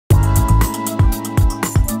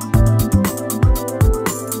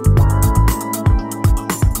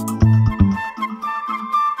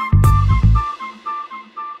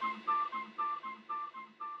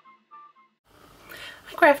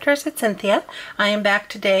Stickers, it's Cynthia. I am back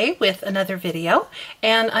today with another video,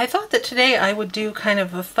 and I thought that today I would do kind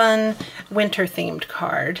of a fun winter themed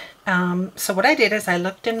card. So what I did is I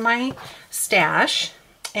looked in my stash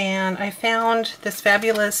and I found this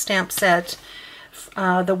fabulous stamp set,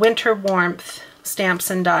 the Winter Warmth Stamps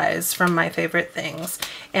and Dies from My Favorite Things.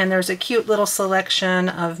 And there's a cute little selection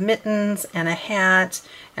of mittens and a hat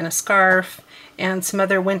and a scarf and some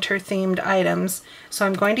other winter themed items. So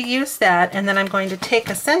I'm going to use that, and then I'm going to take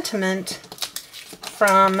a sentiment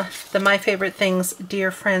from the My Favorite Things Dear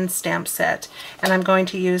Friends stamp set, and I'm going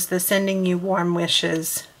to use the Sending You Warm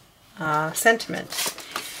Wishes sentiment.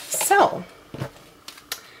 So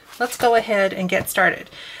let's go ahead and get started.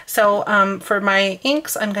 So for my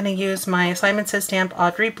inks, I'm going to use my Simon Says Stamp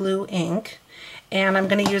Audrey Blue ink, and I'm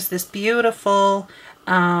going to use this beautiful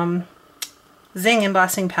Zing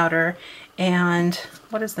embossing powder. And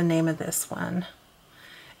what is the name of this one?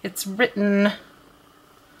 It's written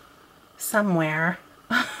somewhere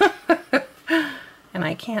and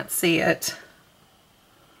I can't see it.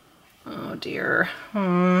 Oh dear.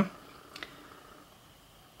 I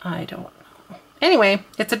don't know. Anyway,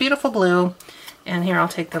 it's a beautiful blue, and here I'll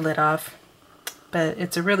take the lid off, but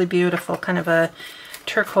it's a really beautiful kind of a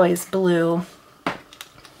turquoise blue.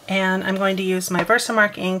 And I'm going to use my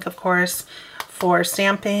Versamark ink, of course, for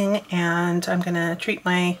stamping, and I'm going to treat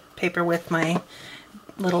my paper with my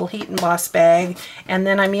little heat emboss bag. And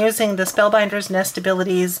then I'm using the Spellbinders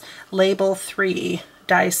Nestabilities Label 3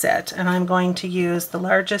 die set, and I'm going to use the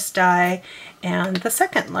largest die and the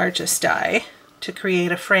second largest die to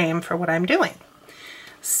create a frame for what I'm doing.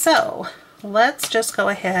 So let's just go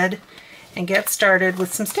ahead and get started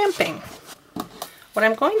with some stamping. What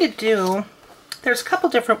I'm going to do, there's a couple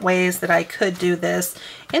different ways that I could do this.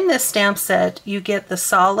 In this stamp set, you get the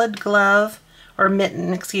solid glove, or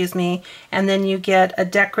mitten, excuse me, and then you get a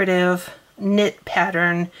decorative knit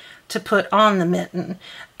pattern to put on the mitten.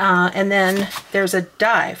 And then there's a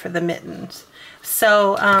die for the mittens.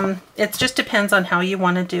 So it just depends on how you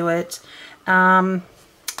want to do it.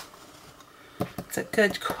 It's a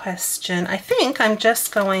good question. I think I'm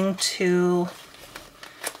just going to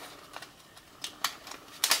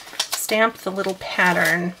stamp the little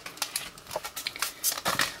pattern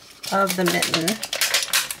of the mitten.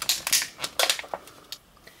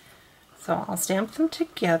 So I'll stamp them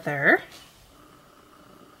together.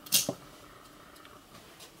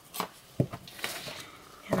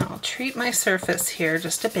 And I'll treat my surface here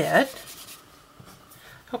just a bit.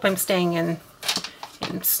 Hope I'm staying in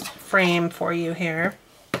frame for you here.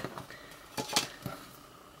 I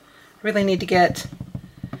really need to get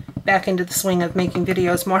back into the swing of making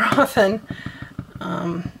videos more often.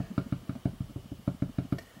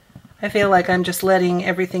 I feel like I'm just letting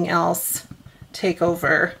everything else take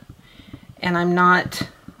over, and I'm not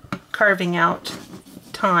carving out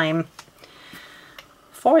time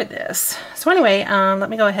for this. So anyway, let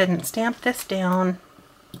me go ahead and stamp this down.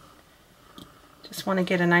 Just want to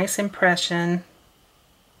get a nice impression.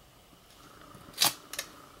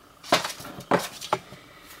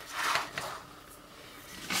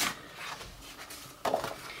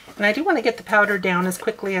 And I do want to get the powder down as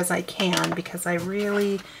quickly as I can, because I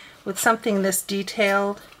really, with something this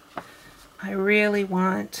detailed, I really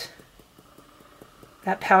want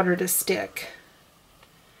that powder to stick.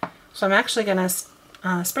 So I'm actually going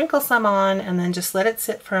to sprinkle some on and then just let it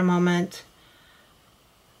sit for a moment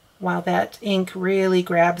while that ink really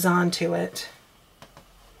grabs onto it.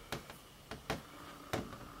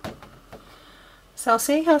 So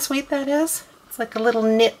see how sweet that is? It's like a little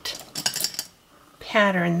knit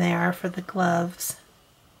pattern there for the gloves.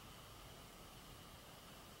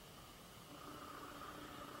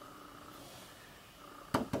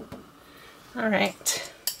 All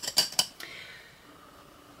right.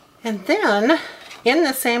 And then in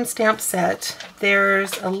the same stamp set,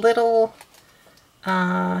 there's a little,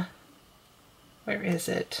 where is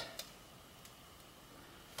it?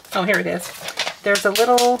 Oh, here it is. There's a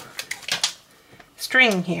little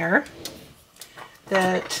string here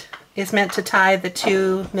that is meant to tie the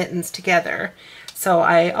two mittens together. So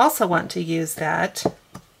I also want to use that.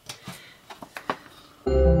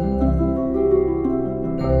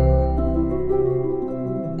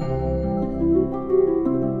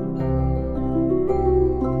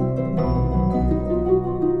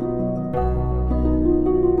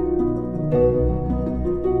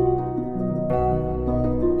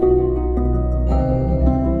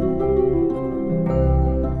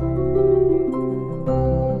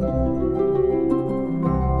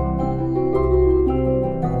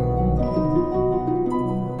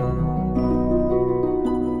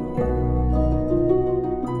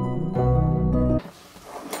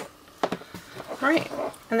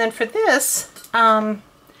 then for this, I'm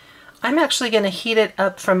actually going to heat it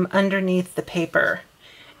up from underneath the paper.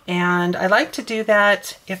 And I like to do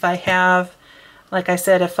that if I have, like I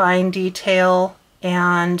said, a fine detail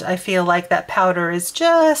and I feel like that powder is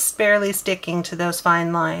just barely sticking to those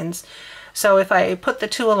fine lines. So if I put the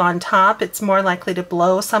tulle on top, it's more likely to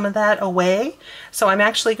blow some of that away. So I'm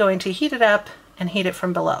actually going to heat it up and heat it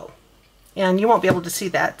from below. And you won't be able to see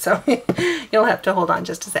that, so you'll have to hold on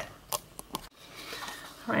just a sec.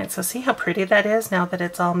 All right, so see how pretty that is now that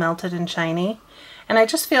it's all melted and shiny? And I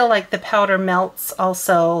just feel like the powder melts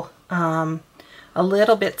also a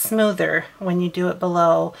little bit smoother when you do it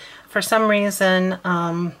below. For some reason,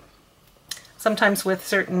 sometimes with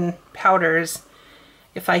certain powders,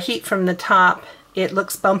 if I heat from the top, it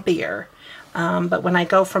looks bumpier. But when I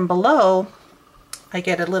go from below, I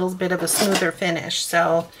get a little bit of a smoother finish.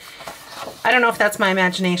 So I don't know if that's my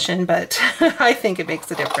imagination, but I think it makes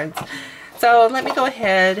a difference. So let me go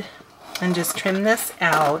ahead and just trim this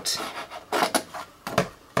out.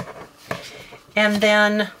 And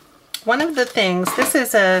then one of the things, this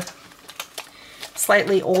is a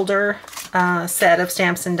slightly older set of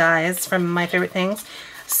stamps and dies from My Favorite Things.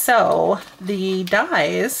 So the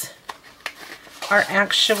dies are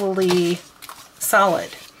actually solid.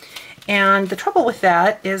 And the trouble with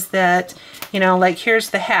that is that, you know, like here's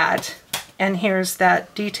the hat and here's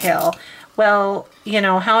that detail. Well, you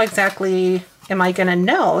know, how exactly am I going to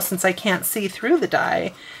know, since I can't see through the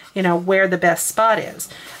die, you know, where the best spot is?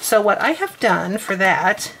 So what I have done for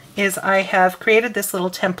that is I have created this little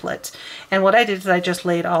template. And what I did is I just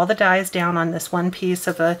laid all the dies down on this one piece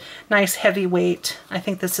of a nice heavyweight, I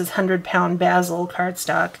think this is 100-pound basil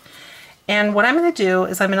cardstock. And what I'm going to do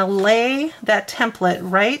is I'm going to lay that template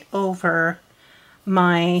right over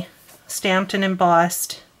my stamped and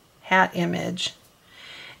embossed hat image.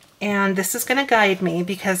 And this is going to guide me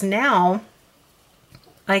because now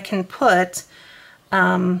I can put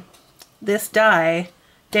this die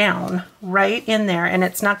down right in there and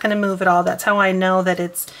it's not going to move at all. That's how I know that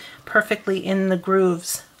it's perfectly in the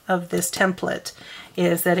grooves of this template,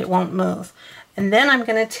 is that it won't move. And then I'm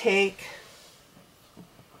going to take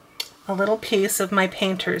a little piece of my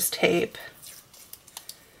painter's tape.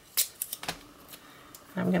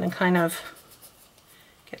 I'm going to kind of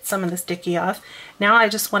get some of the sticky off. Now I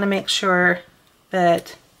just want to make sure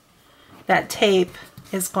that that tape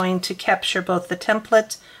is going to capture both the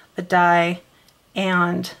template, the die,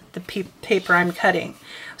 and the paper I'm cutting.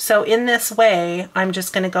 So in this way, I'm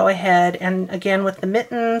just going to go ahead and, again with the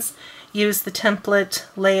mittens, use the template,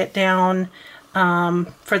 lay it down.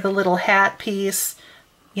 For the little hat piece,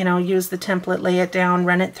 you know, use the template, lay it down,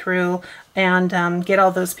 run it through, and get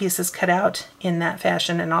all those pieces cut out in that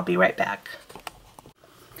fashion, and I'll be right back.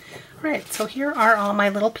 Right, so here are all my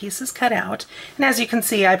little pieces cut out, and as you can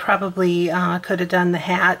see, I probably could have done the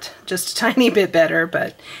hat just a tiny bit better,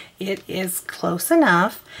 but it is close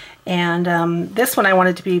enough. And this one I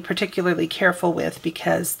wanted to be particularly careful with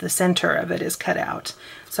because the center of it is cut out.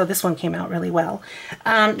 So this one came out really well.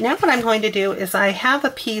 Now what I'm going to do is I have a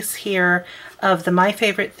piece here of the My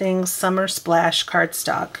Favorite Things Summer Splash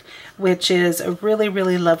cardstock, which is a really,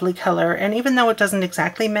 really lovely color. And even though it doesn't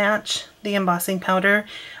exactly match the embossing powder,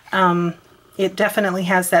 it definitely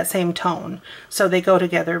has that same tone. So they go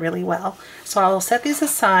together really well. So I'll set these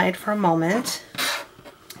aside for a moment.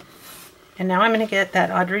 And now I'm going to get that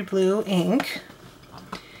Audrey Blue ink.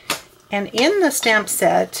 And in the stamp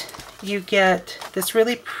set, you get this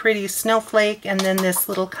really pretty snowflake and then this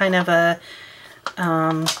little kind of a,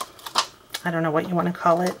 I don't know what you want to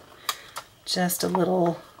call it, just a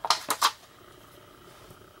little,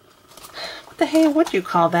 what the heck would you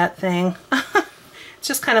call that thing? It's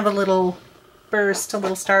just kind of a little burst, a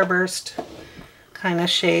little starburst kind of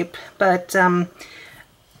shape. But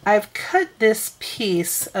I've cut this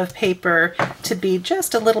piece of paper to be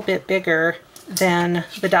just a little bit bigger than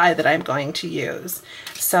the die that I'm going to use.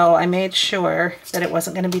 So I made sure that it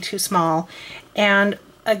wasn't going to be too small. And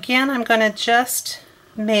again, I'm going to just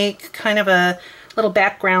make kind of a little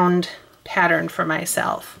background pattern for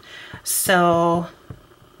myself. So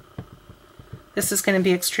this is going to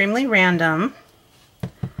be extremely random.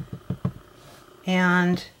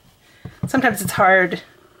 And sometimes it's hard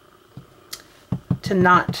to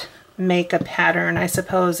not make a pattern. I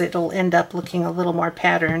suppose it'll end up looking a little more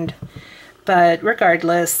patterned. But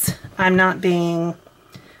regardless, I'm not being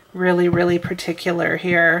really, really particular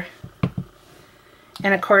here.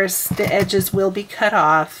 And of course, the edges will be cut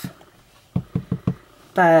off,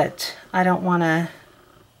 but I don't want to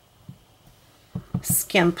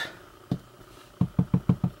skimp.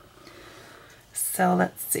 So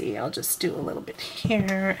let's see, I'll just do a little bit here,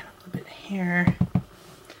 and a little bit here.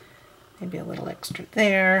 Maybe a little extra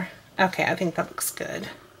there. Okay, I think that looks good.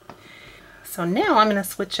 So now I'm going to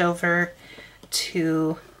switch over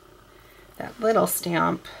to that little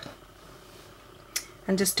stamp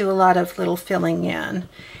and just do a lot of little filling in.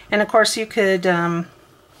 And of course you could do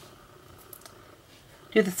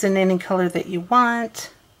this in any color that you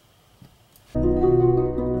want.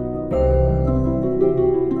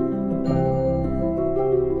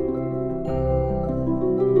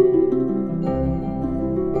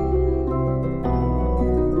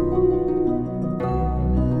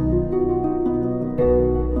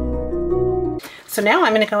 So now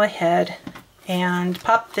I'm going to go ahead and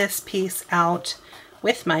pop this piece out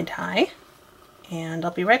with my die, and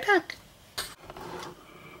I'll be right back.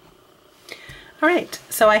 Alright,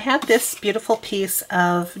 so I have this beautiful piece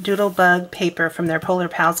of Doodlebug paper from their Polar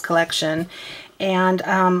Pals collection, and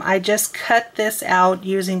I just cut this out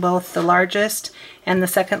using both the largest and the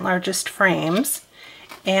second largest frames.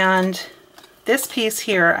 And this piece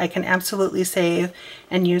here I can absolutely save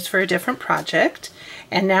and use for a different project.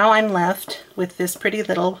 And now I'm left with this pretty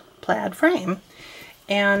little plaid frame.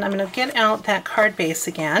 And I'm going to get out that card base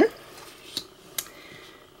again.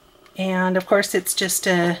 And of course it's just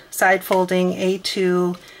a side folding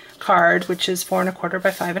A2 card, which is 4 1/4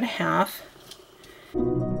 by 5 1/2.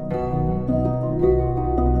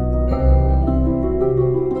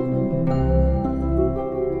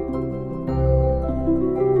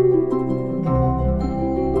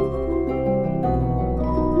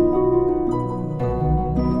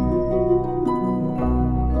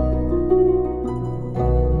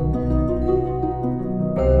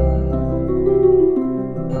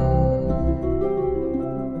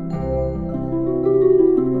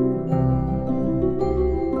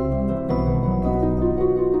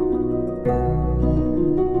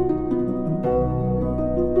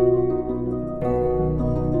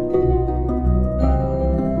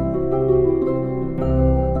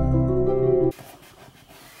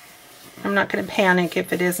 I'm not going to panic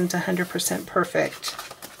if it isn't 100% perfect.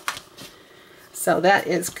 So that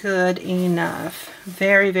is good enough.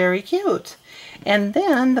 Very, very cute. And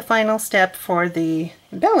then the final step for the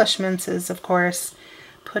embellishments is, of course,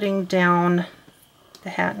 putting down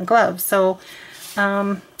the hat and gloves. So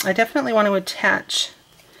I definitely want to attach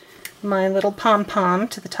my little pom-pom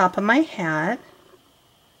to the top of my hat.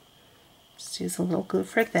 Just use a little glue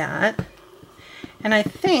for that. And I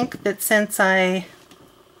think that since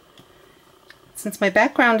my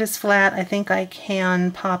background is flat, I think I can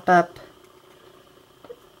pop up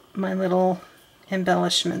my little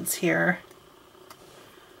embellishments here.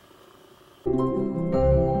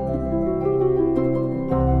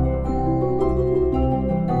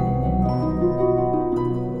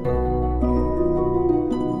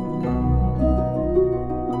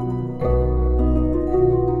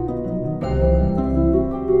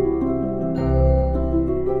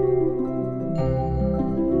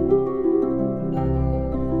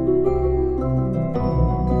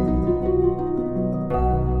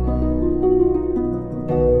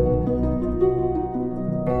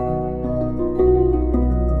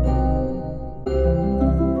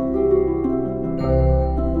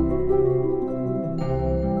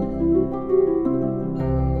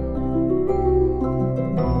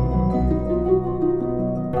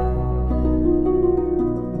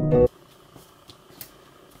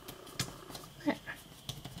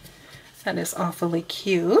 That is awfully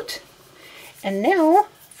cute. And now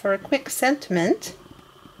for a quick sentiment,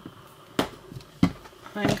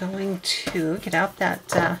 I'm going to get out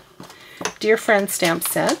that Dear Friend stamp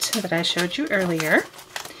set that I showed you earlier,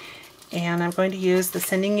 and I'm going to use the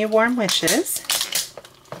Sending You Warm Wishes.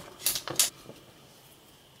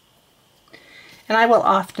 And I will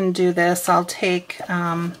often do this. I'll take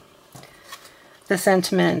the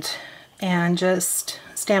sentiment and just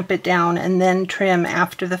stamp it down and then trim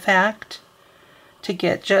after the fact to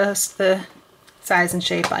get just the size and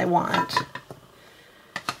shape I want.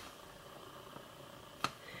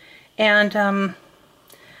 And I'm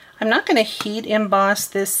not going to heat emboss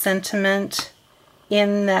this sentiment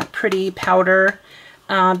in that pretty powder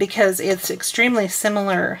because it's extremely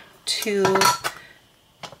similar to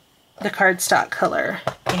the cardstock color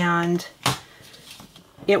and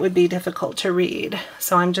it would be difficult to read.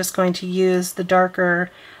 So I'm just going to use the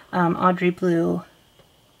darker Audrey blue.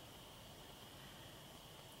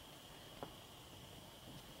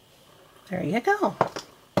 There you go.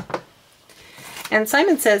 And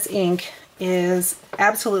Simon Says ink is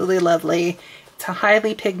absolutely lovely. It's a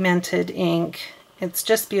highly pigmented ink. It's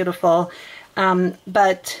just beautiful.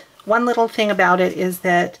 But one little thing about it is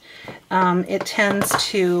that it tends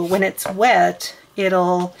to, when it's wet,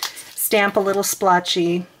 it'll stamp a little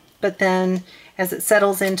splotchy, but then as it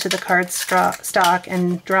settles into the cardstock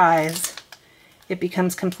and dries, it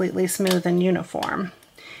becomes completely smooth and uniform.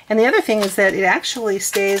 And the other thing is that it actually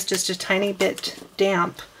stays just a tiny bit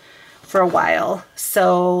damp for a while.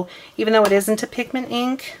 So even though it isn't a pigment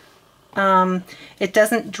ink, it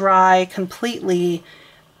doesn't dry completely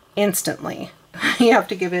instantly. You have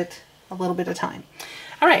to give it a little bit of time.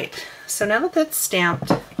 All right, so now that that's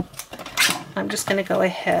stamped, I'm just going to go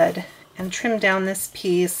ahead and trim down this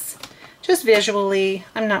piece just visually.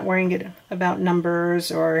 I'm not worrying about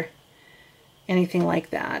numbers or anything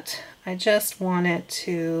like that. I just want it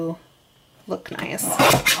to look nice.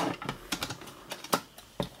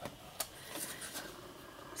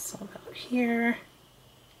 So about here.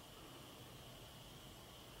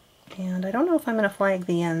 And I don't know if I'm going to flag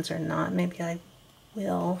the ends or not. Maybe I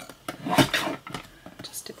will.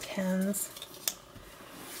 Just depends.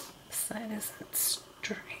 This side isn't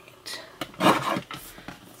straight.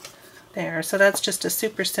 There, so that's just a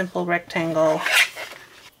super simple rectangle.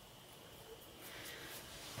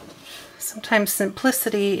 Sometimes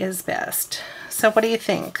simplicity is best. So what do you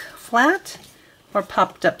think? Flat or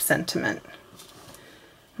popped up sentiment?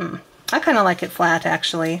 I kind of like it flat,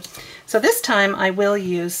 actually. So this time I will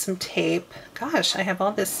use some tape. Gosh, I have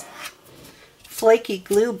all this flaky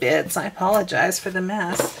glue bits. I apologize for the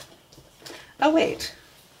mess. Oh wait,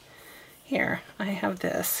 here, I have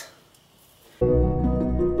this.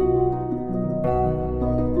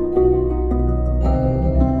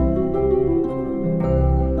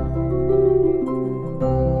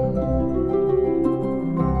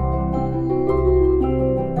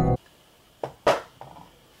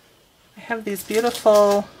 I have these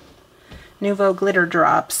beautiful Nuvo Glitter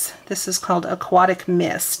Drops. This is called Aquatic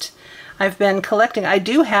Mist. I've been collecting. I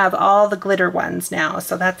do have all the glitter ones now,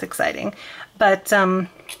 so that's exciting. But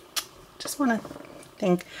just want to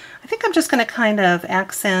think. I think I'm just going to kind of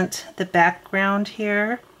accent the background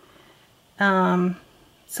here. So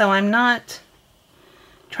I'm not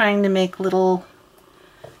trying to make little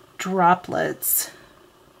droplets.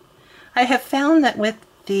 I have found that with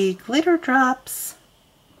the glitter drops,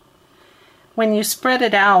 when you spread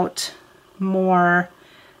it out more,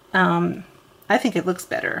 I think it looks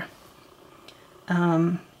better.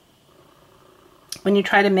 When you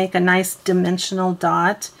try to make a nice dimensional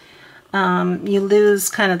dot, you lose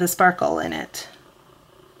kind of the sparkle in it.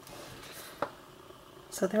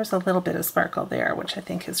 So there's a little bit of sparkle there, which I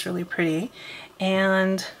think is really pretty.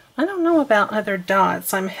 And I don't know about other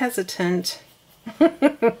dots. I'm hesitant.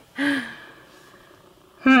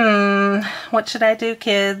 What should I do,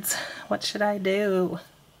 kids? What should I do?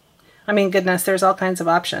 I mean, goodness, there's all kinds of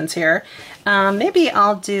options here. Maybe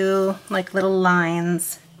I'll do like little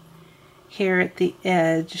lines here at the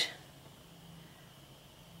edge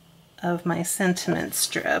of my sentiment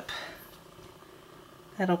strip.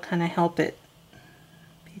 That'll kind of help it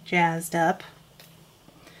be jazzed up.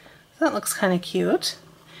 So that looks kind of cute.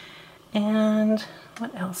 And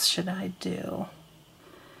what else should I do?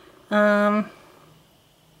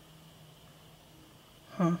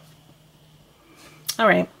 All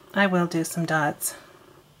right, I will do some dots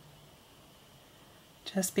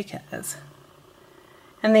just because.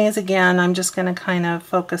 And these, again, I'm just going to kind of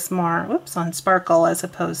focus more, on sparkle as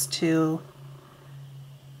opposed to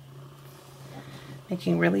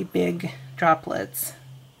making really big droplets.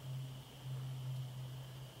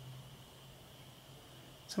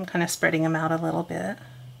 So I'm kind of spreading them out a little bit.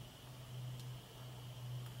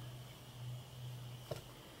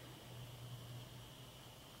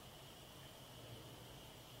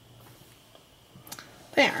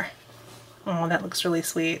 There. Oh, that looks really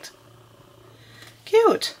sweet.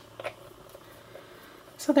 Cute.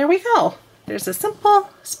 So there we go. There's a simple,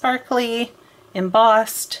 sparkly,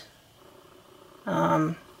 embossed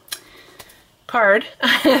card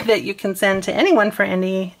that you can send to anyone for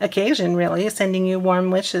any occasion, really. Sending you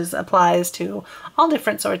warm wishes applies to all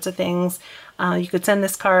different sorts of things. You could send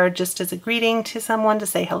this card just as a greeting to someone to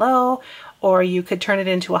say hello, or you could turn it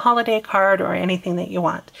into a holiday card or anything that you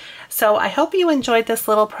want. So I hope you enjoyed this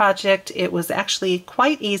little project. It was actually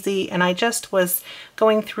quite easy, and I just was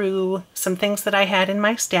going through some things that I had in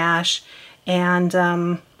my stash, and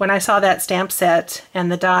when I saw that stamp set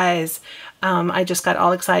and the dies, I just got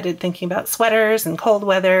all excited thinking about sweaters and cold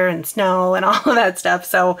weather and snow and all of that stuff.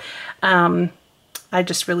 So I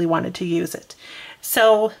just really wanted to use it.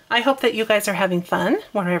 So I hope that you guys are having fun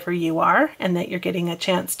wherever you are and that you're getting a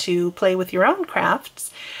chance to play with your own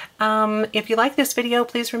crafts. If you like this video,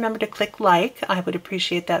 please remember to click like. I would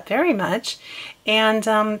appreciate that very much. And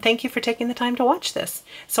thank you for taking the time to watch this.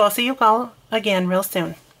 So I'll see you all again real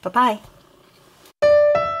soon. Bye-bye.